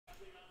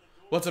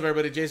What's up,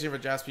 everybody? Jason for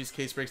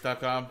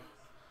JaspysCaseBreaks.com.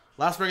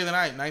 Last break of the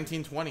night,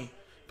 1920.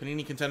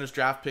 Panini Contenders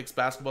draft picks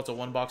basketball. It's a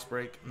one-box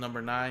break. Number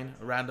 9,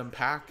 a random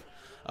pack.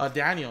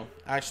 Daniel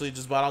actually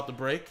just bought out the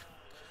break,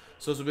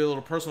 so this will be a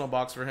little personal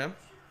box for him.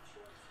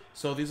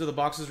 So these are the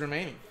boxes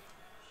remaining.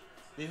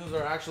 These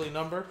are actually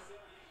numbered.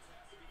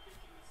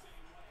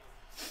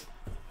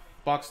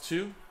 Box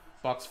 2,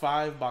 Box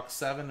 5, Box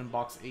 7, and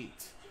Box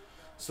 8.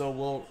 So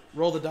we'll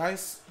roll the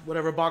dice.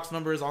 Whatever box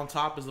number is on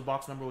top is the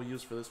box number we'll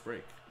use for this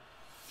break.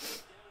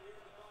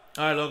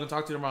 All right, Logan,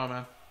 talk to you tomorrow,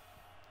 man.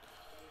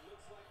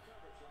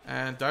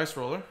 And dice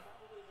roller.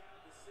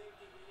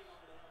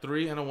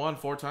 3 and a 1,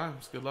 4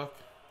 times. Good luck.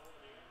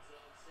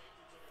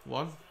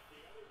 1,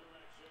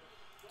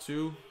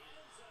 2,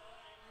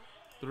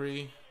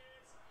 3,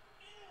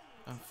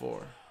 and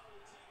 4.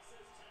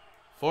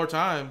 4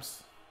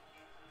 times.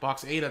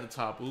 Box 8 at the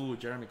top. Ooh,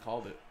 Jeremy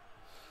called it.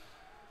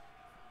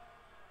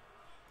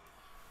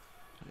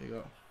 There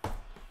you go.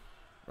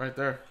 Right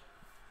there.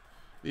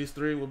 These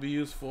 3 will be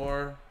used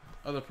for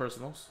other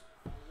personals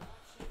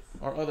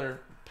or other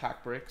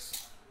pack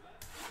breaks.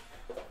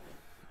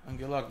 And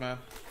good luck, man.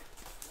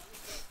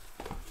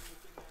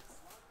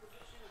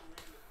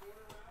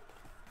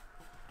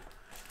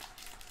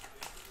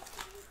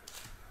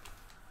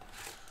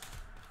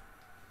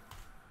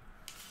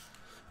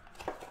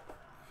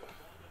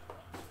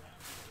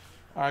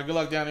 All right, good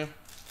luck, Daniel.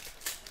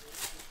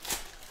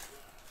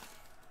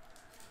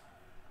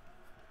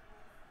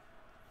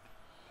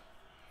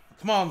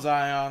 Come on,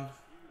 Zion.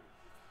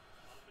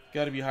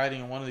 Got to be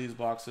hiding in one of these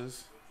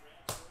boxes.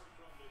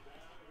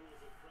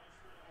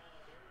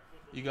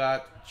 You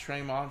got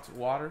Tremont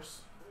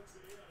Waters.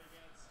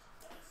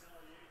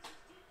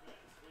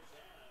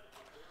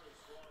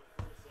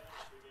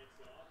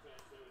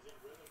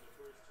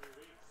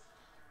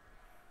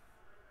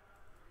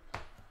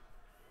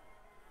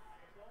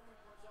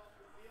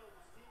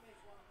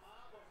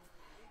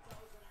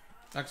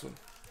 Next one.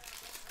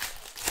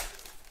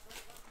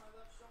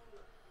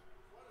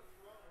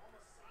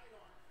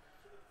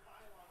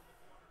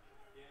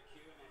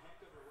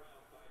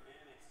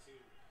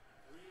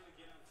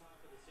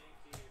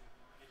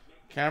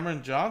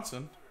 Cameron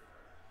Johnson.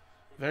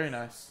 Very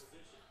nice.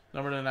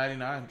 Number to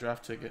 99,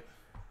 draft ticket.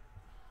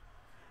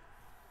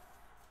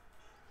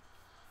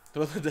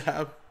 Throw the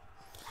dab.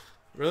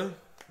 Really?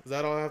 Is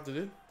that all I have to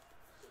do?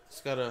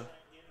 Just gotta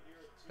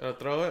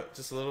throw it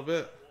just a little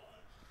bit.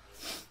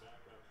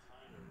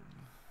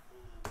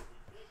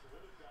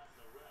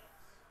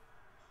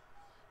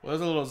 Well,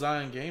 there's a little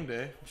Zion game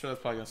day. I'm sure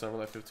that's probably gonna sell for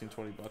like 15,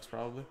 20 bucks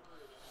probably.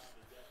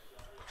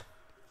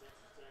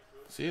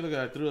 See, look at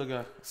that. I threw like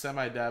a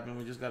semi-dab and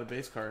we just got a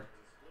base card.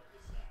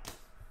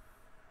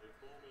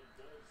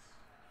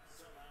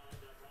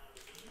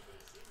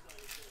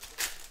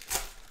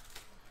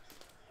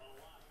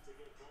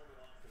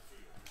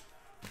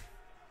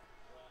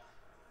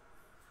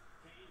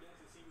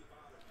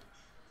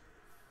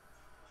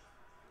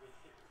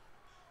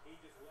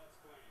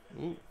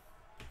 Ooh.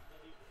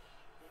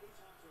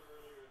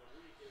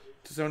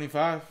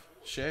 275.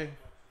 Shea.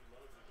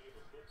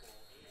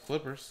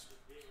 Clippers.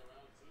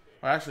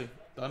 Or actually,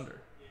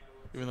 Thunder.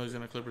 Even though he's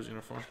in a Clippers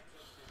uniform.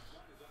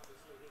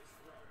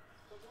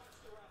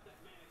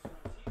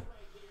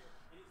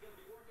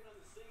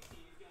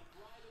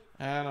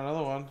 And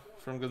another one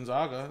from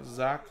Gonzaga,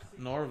 Zach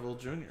Norville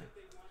Jr.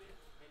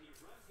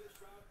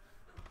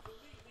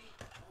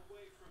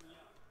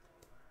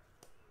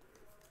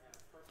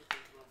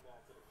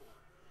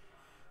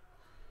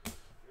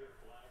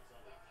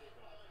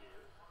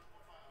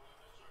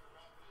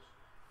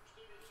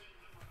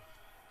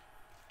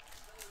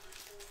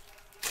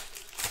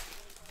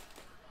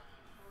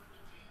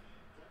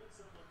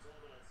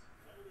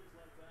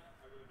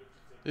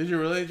 Did you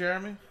really,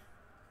 Jeremy?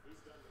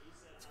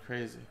 It's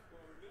crazy.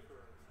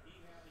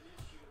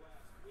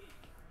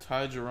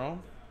 Ty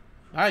Jerome.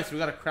 Nice, we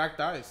got a cracked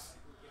ice.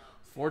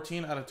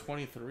 14 out of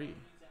 23.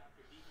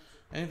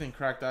 Anything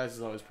cracked ice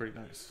is always pretty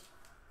nice.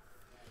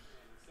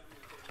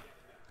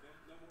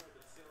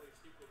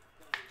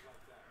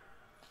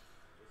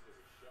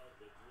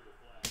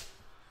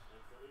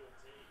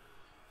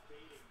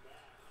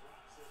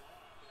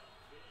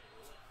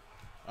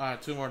 All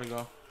right, 2 more to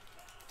go.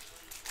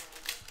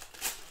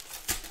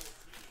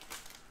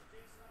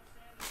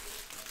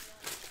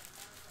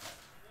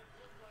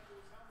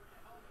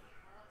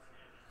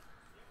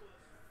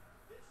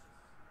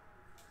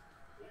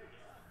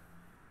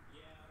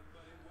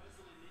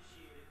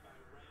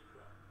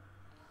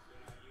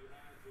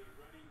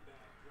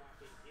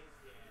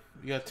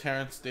 You got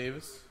Terrence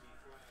Davis.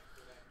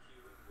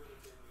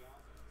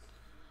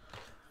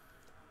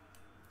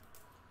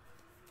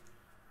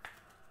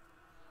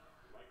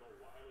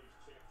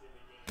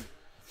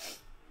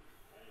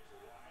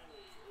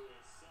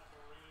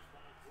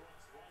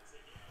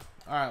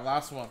 All right,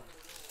 last one.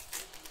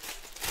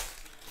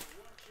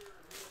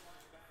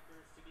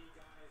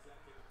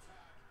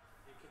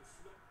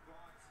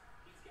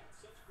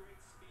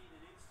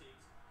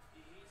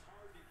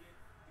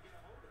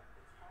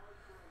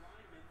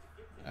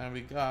 And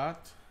we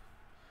got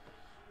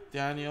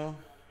Daniel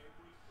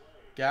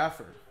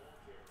Gafford.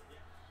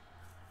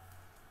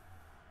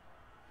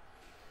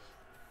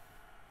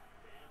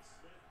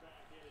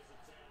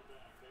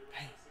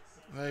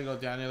 There you go,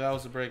 Daniel. That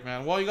was a break,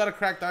 man. Well, you got a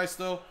cracked dice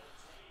still.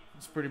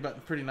 It's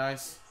pretty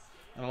nice.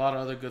 And a lot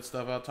of other good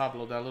stuff. I'll top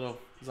load that little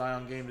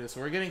Zion game day.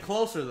 So we're getting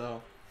closer,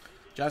 though.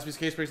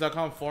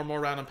 JaspysCaseBreaks.com. 4 more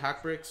random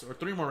pack breaks. Or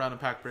 3 more random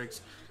pack breaks.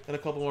 And a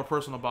couple more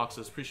personal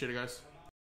boxes. Appreciate it, guys.